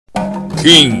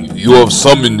King, you have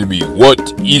summoned me.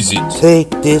 What is it?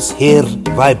 Take this here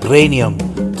vibranium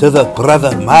to the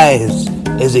brother Miles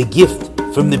as a gift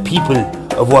from the people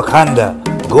of Wakanda.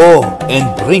 Go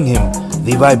and bring him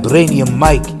the vibranium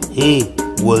mic. He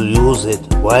will use it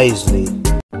wisely.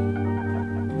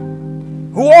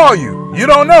 Who are you? You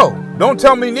don't know. Don't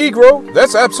tell me Negro.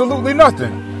 That's absolutely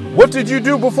nothing. What did you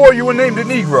do before you were named a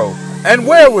Negro? And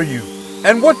where were you?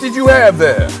 And what did you have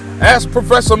there? Ask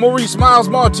Professor Maurice Miles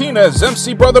Martinez,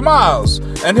 MC Brother Miles,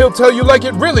 and he'll tell you like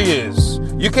it really is.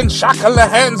 You can shackle the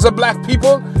hands of black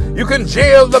people. You can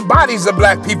jail the bodies of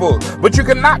black people, but you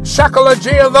cannot shackle or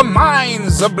jail the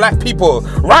minds of black people.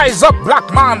 Rise up,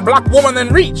 black man, black woman,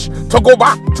 and reach to go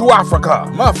back to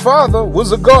Africa. My father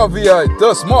was a Garveyite,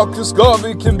 thus Marcus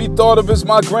Garvey can be thought of as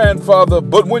my grandfather.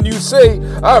 But when you say,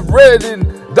 I've read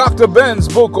in Dr. Ben's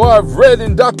book, or I've read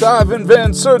in Dr. Ivan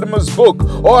Van Sertima's book,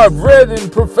 or I've read in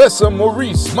Professor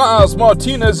Maurice Miles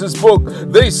Martinez's book,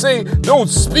 they say, don't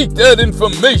speak that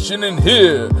information in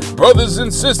here. Brothers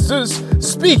and sisters,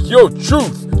 speak your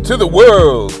truth to the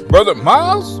world. Brother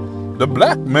Miles, the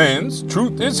black man's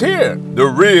truth is here. The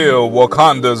Real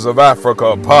Wakandas of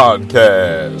Africa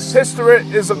podcast. History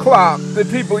is a clock that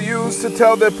people use to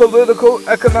tell their political,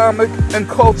 economic, and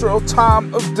cultural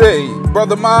time of day.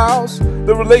 Brother Miles,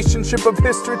 the relationship of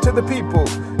history to the people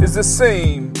is the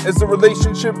same as the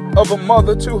relationship of a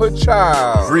mother to her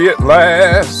child. Free at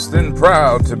last and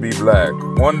proud to be black.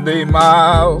 One day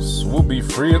Miles will be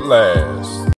free at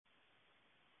last.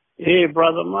 Hey,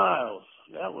 Brother Miles,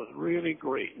 that was really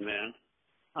great, man.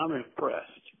 I'm impressed.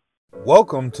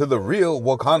 Welcome to the Real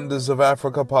Wakandas of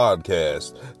Africa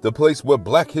podcast, the place where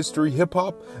black history,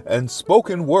 hip-hop, and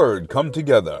spoken word come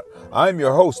together. I'm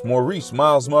your host, Maurice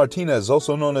Miles Martinez,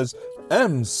 also known as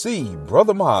MC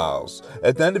Brother Miles.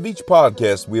 At the end of each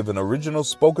podcast, we have an original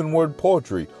spoken word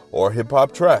poetry or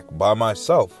hip-hop track by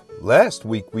myself. Last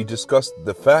week, we discussed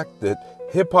the fact that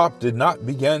hip-hop did not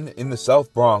begin in the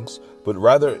South Bronx, but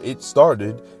rather it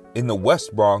started in the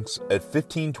West Bronx at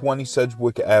 1520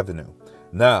 Sedgwick Avenue.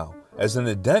 Now, as an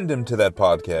addendum to that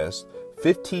podcast,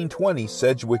 1520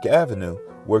 Sedgwick Avenue,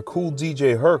 where Cool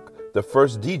DJ Herc, the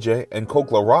first DJ, and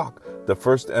Coke La Rock, the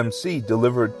first MC,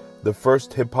 delivered the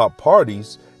first hip-hop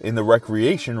parties in the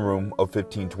recreation room of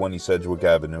 1520 Sedgwick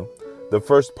Avenue, the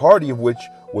first party of which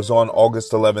was on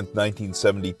August 11,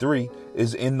 1973,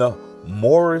 is in the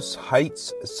Morris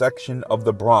Heights section of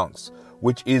the Bronx,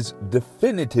 which is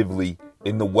definitively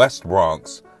in the West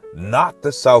Bronx, not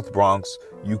the South Bronx.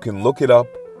 You can look it up,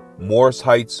 Morris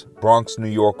Heights, Bronx, New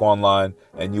York online,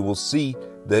 and you will see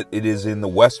that it is in the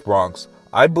West Bronx.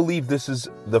 I believe this is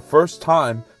the first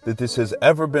time that this has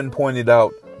ever been pointed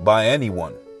out by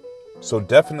anyone. So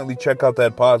definitely check out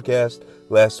that podcast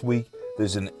last week.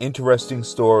 There's an interesting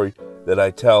story that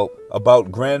I tell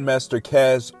about Grandmaster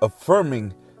Kaz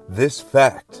affirming this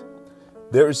fact.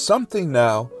 There is something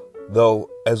now, though,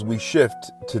 as we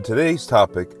shift to today's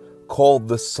topic, called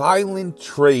the silent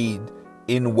trade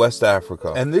in West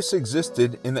Africa. And this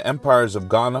existed in the empires of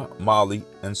Ghana, Mali,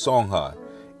 and Songhai.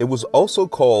 It was also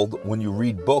called, when you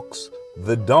read books,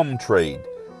 the dumb trade.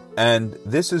 And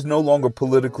this is no longer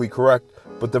politically correct,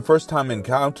 but the first time I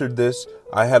encountered this,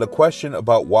 I had a question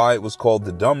about why it was called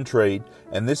the dumb trade,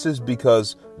 and this is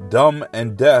because dumb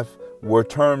and deaf were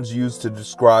terms used to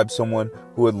describe someone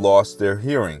who had lost their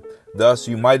hearing. Thus,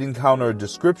 you might encounter a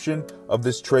description of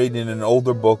this trade in an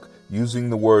older book using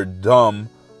the word dumb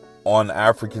on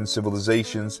African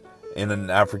civilizations in an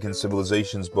African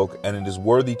civilizations book, and it is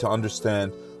worthy to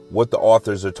understand what the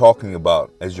authors are talking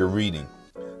about as you're reading.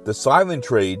 The silent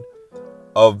trade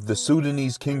of the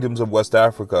Sudanese kingdoms of West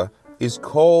Africa is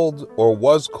called, or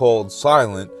was called,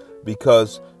 silent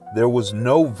because there was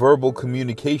no verbal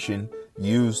communication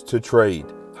used to trade.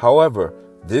 However,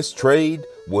 this trade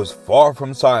was far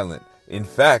from silent. In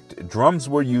fact, drums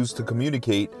were used to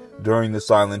communicate during the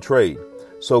silent trade.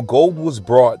 So gold was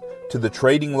brought to the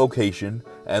trading location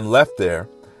and left there,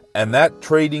 and that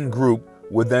trading group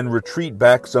would then retreat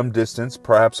back some distance,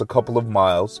 perhaps a couple of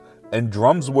miles, and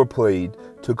drums were played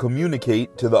to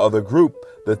communicate to the other group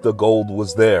that the gold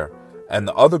was there. And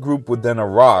the other group would then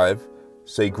arrive,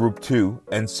 say group 2,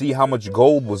 and see how much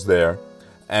gold was there,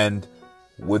 and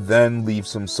would then leave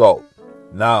some salt.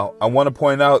 Now, I want to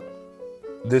point out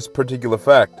this particular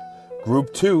fact.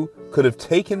 Group 2 could have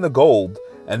taken the gold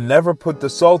and never put the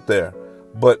salt there,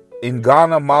 but in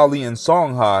Ghana, Mali, and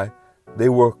Songhai, they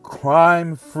were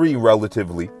crime-free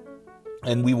relatively,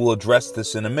 and we will address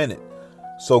this in a minute.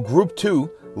 So Group 2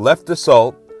 left the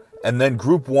salt, and then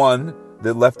Group 1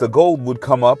 that left the gold would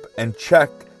come up and check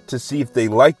to see if they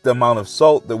liked the amount of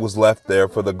salt that was left there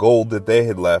for the gold that they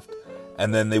had left,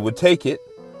 and then they would take it,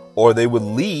 or they would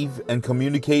leave and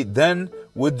communicate then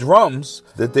with drums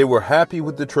that they were happy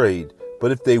with the trade.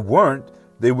 But if they weren't,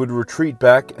 they would retreat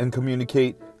back and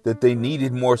communicate that they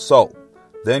needed more salt.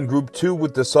 Then group 2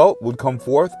 with the salt would come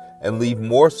forth and leave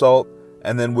more salt,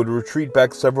 and then would retreat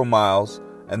back several miles,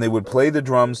 and they would play the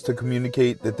drums to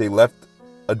communicate that they left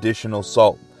additional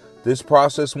salt. This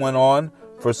process went on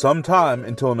for some time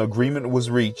until an agreement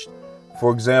was reached.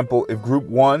 For example, if group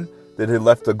 1 that had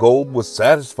left the gold was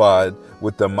satisfied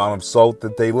with the amount of salt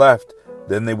that they left,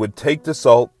 then they would take the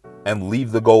salt and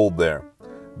leave the gold there.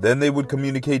 Then they would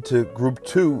communicate to group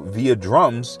 2 via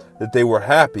drums that they were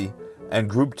happy, and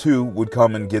group 2 would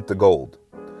come and get the gold.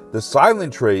 The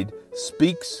silent trade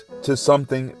speaks to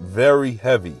something very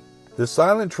heavy. The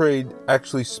silent trade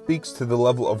actually speaks to the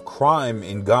level of crime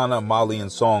in Ghana, Mali, and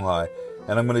Songhai.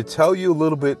 And I'm going to tell you a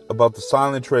little bit about the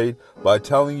silent trade by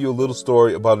telling you a little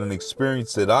story about an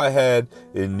experience that I had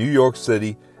in New York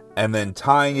City, and then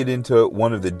tying it into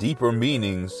one of the deeper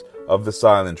meanings of the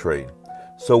silent trade.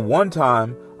 So one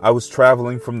time I was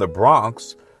traveling from the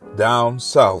Bronx down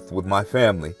south with my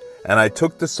family, and I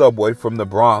took the subway from the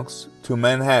Bronx to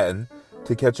Manhattan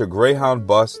to catch a Greyhound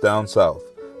bus down south.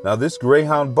 Now, this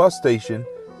Greyhound bus station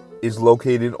is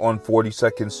located on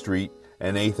 42nd Street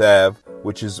and 8th Ave,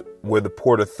 which is where the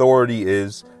Port Authority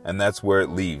is, and that's where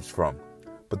it leaves from.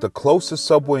 But the closest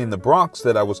subway in the Bronx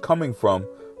that I was coming from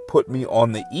put me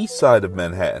on the east side of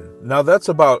Manhattan. Now, that's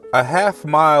about a half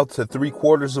mile to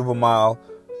 3/4 of a mile,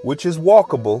 which is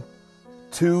walkable,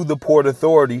 to the Port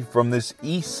Authority from this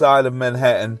east side of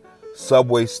Manhattan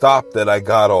subway stop that I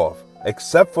got off,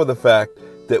 except for the fact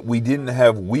that we didn't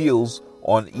have wheels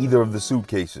on either of the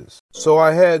suitcases. So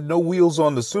I had no wheels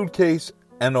on the suitcase,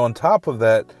 and on top of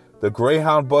that, the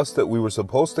Greyhound bus that we were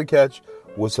supposed to catch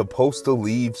was supposed to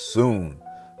leave soon.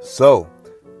 So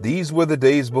these were the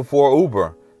days before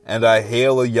Uber, and I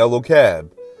hail a yellow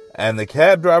cab, and the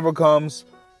cab driver comes,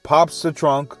 pops the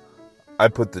trunk. I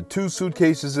put the 2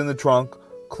 suitcases in the trunk,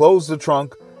 close the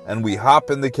trunk, and we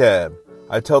hop in the cab.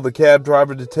 I tell the cab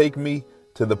driver to take me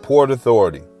to the Port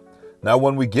Authority. Now,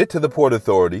 when we get to the Port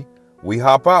Authority, we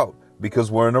hop out because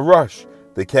we're in a rush.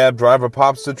 The cab driver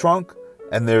pops the trunk,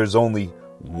 and there's only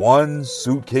 1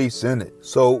 suitcase in it.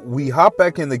 So we hop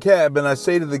back in the cab, and I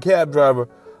say to the cab driver,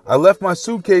 I left my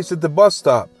suitcase at the bus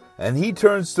stop. And he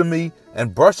turns to me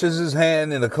and brushes his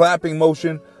hand in a clapping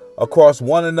motion across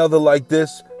one another like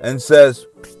this and says,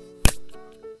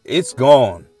 it's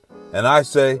gone. And I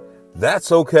say,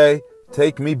 that's okay,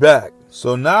 take me back.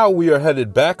 So now we are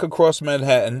headed back across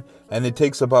Manhattan, and it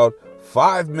takes about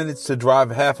 5 minutes to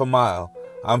drive half a mile.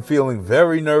 I'm feeling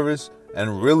very nervous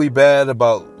and really bad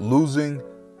about losing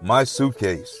my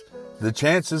suitcase. The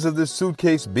chances of this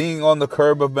suitcase being on the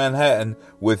curb of Manhattan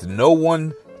with no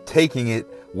one taking it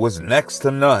was next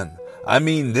to none. I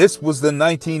mean, this was the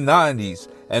 1990s,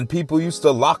 and people used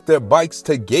to lock their bikes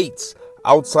to gates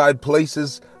outside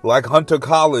places like Hunter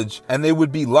College, and they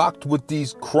would be locked with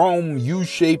these chrome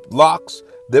U-shaped locks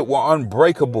that were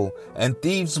unbreakable, and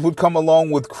thieves would come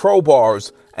along with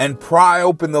crowbars and pry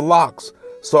open the locks.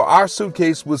 So our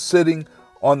suitcase was sitting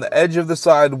on the edge of the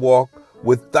sidewalk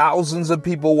with thousands of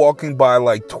people walking by,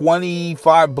 like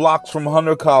 25 blocks from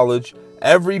Hunter College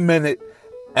every minute,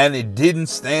 and it didn't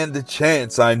stand a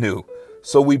chance, I knew.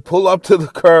 So we pull up to the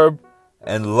curb,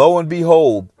 and lo and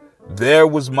behold, there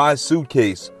was my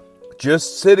suitcase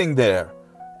just sitting there,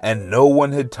 and no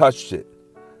one had touched it.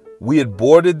 We had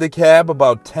boarded the cab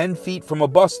about 10 feet from a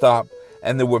bus stop,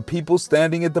 and there were people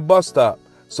standing at the bus stop.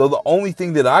 So the only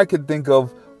thing that I could think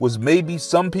of was maybe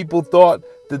some people thought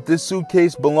that this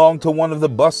suitcase belonged to one of the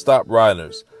bus stop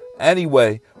riders.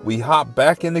 Anyway, we hopped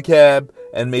back in the cab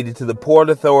and made it to the Port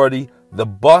Authority. The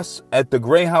bus at the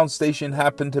Greyhound station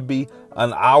happened to be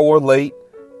an hour late,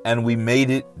 and we made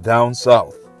it down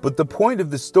south. But the point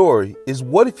of the story is,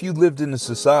 what if you lived in a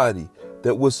society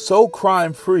that was so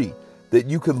crime-free that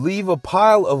you could leave a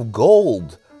pile of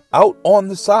gold out on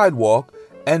the sidewalk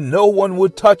and no one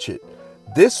would touch it?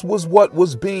 This was what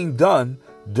was being done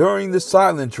during the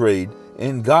silent trade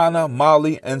in Ghana,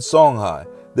 Mali, and Songhai.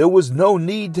 There was no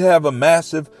need to have a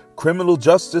massive criminal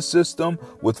justice system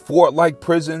with fort-like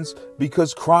prisons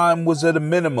because crime was at a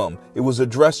minimum. It was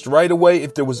addressed right away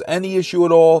if there was any issue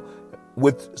at all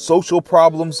with social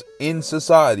problems in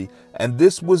society. And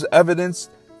this was evidenced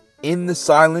in the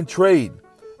silent trade.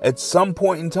 At some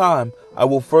point in time, I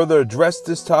will further address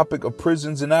this topic of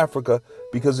prisons in Africa,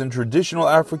 because in traditional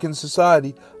African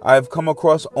society, I have come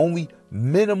across only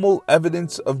minimal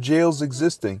evidence of jails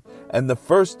existing, and the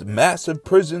first massive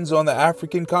prisons on the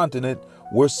African continent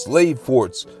were slave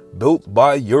forts built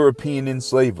by European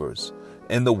enslavers.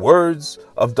 In the words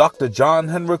of Dr. John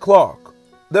Henry Clarke,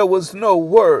 There was no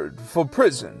word for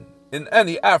prison in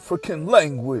any African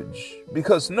language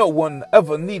because no one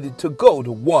ever needed to go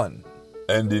to one.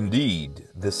 And indeed,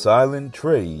 the silent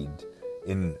trade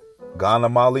in Ghana,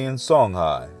 Mali, and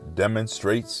Songhai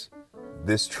demonstrates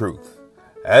this truth.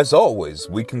 As always,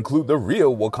 we conclude the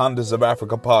Real Wakandas of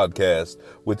Africa podcast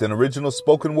with an original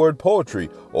spoken word poetry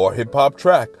or hip-hop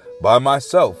track by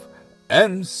myself,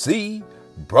 MC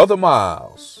Brother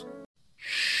Miles.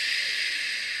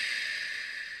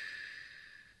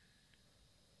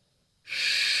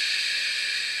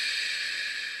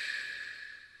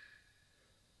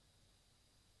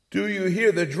 Do you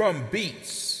hear the drum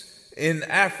beats in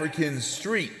African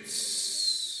streets?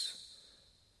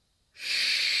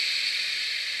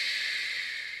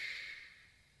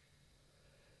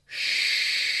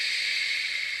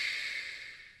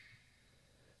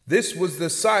 This was the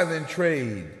silent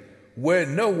trade where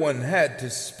no one had to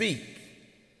speak.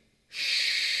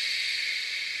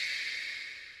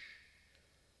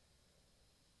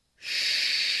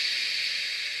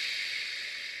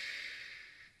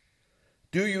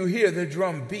 Do you hear the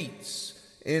drum beats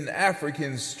in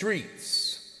African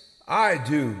streets? I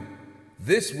do.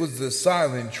 This was the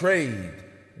silent trade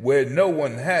where no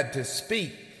one had to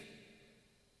speak.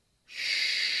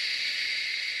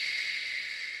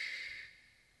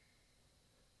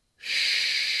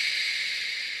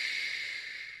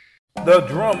 The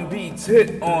drum beats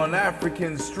hit on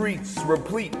African streets,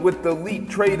 replete with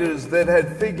elite traders that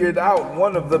had figured out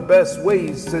one of the best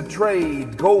ways to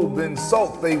trade. Gold and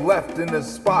salt they left in a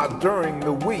spot during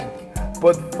the week.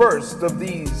 But first of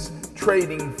these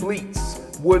trading fleets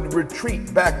would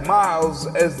retreat back miles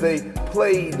as they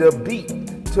played a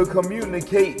beat to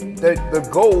communicate that the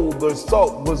gold or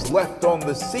salt was left on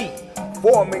the seat,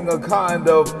 forming a kind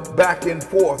of back and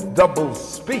forth double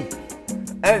speak.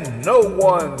 And no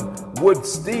one would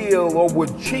steal or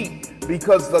would cheat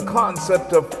because the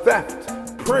concept of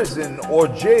theft, prison, or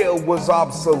jail was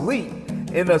obsolete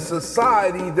in a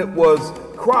society that was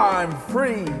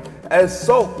crime-free, as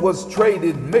salt was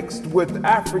traded mixed with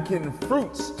African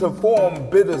fruits to form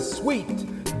bittersweet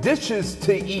dishes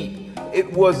to eat.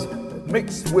 It was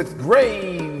mixed with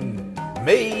grain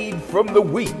made from the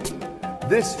wheat.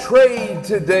 This trade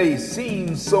today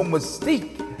seems so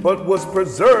mystique, but was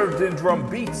preserved in drum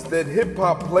beats that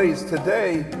hip-hop plays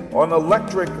today on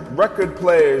electric record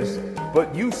players,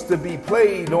 but used to be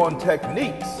played on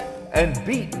techniques and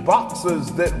beat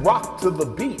boxers that rock to the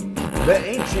beat. The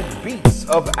ancient beats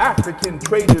of African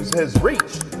traders has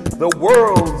reached the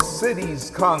world's cities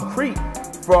concrete,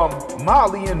 from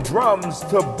Malian drums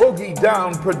to boogie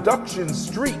down production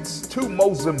streets to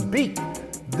Mozambique.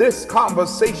 This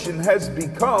conversation has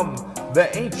become the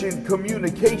ancient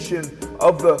communication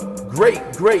of the great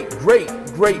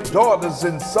daughters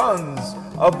and sons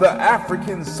of the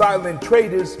African silent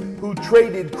traders who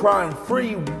traded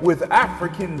crime-free with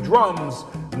African drums.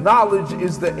 Knowledge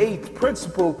is the 8th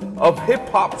principle of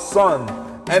hip-hop, son,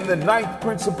 and the 9th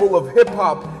principle of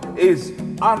hip-hop is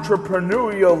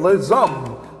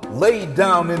entrepreneurialism, laid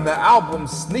down in the album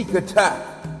Sneak Attack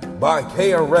by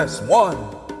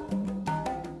KRS-One.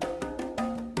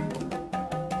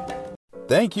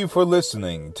 Thank you for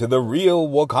listening to the Real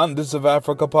Wakandas of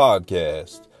Africa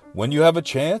podcast. When you have a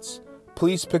chance,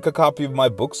 please pick a copy of my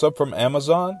books up from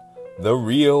Amazon. The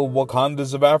Real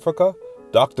Wakandas of Africa,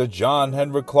 Dr. John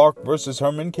Henrik Clark vs.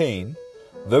 Herman Cain,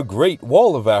 The Great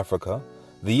Wall of Africa,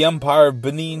 The Empire of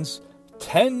Benin's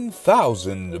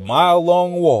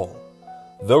 10,000-mile-long wall,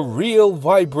 The Real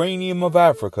Vibranium of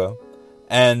Africa,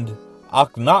 and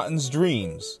Akhenaten's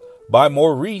Dreams by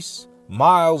Maurice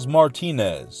Miles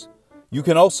Martinez. You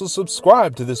can also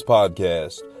subscribe to this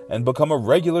podcast and become a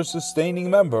regular sustaining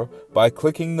member by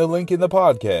clicking the link in the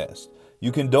podcast.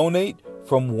 You can donate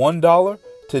from $1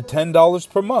 to $10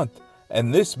 per month,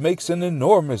 and this makes an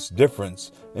enormous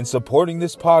difference in supporting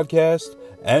this podcast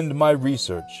and my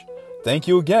research. Thank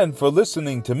you again for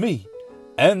listening to me,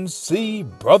 MC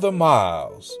Brother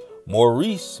Miles,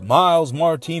 Maurice Miles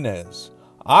Martinez.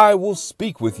 I will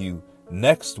speak with you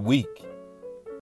next week.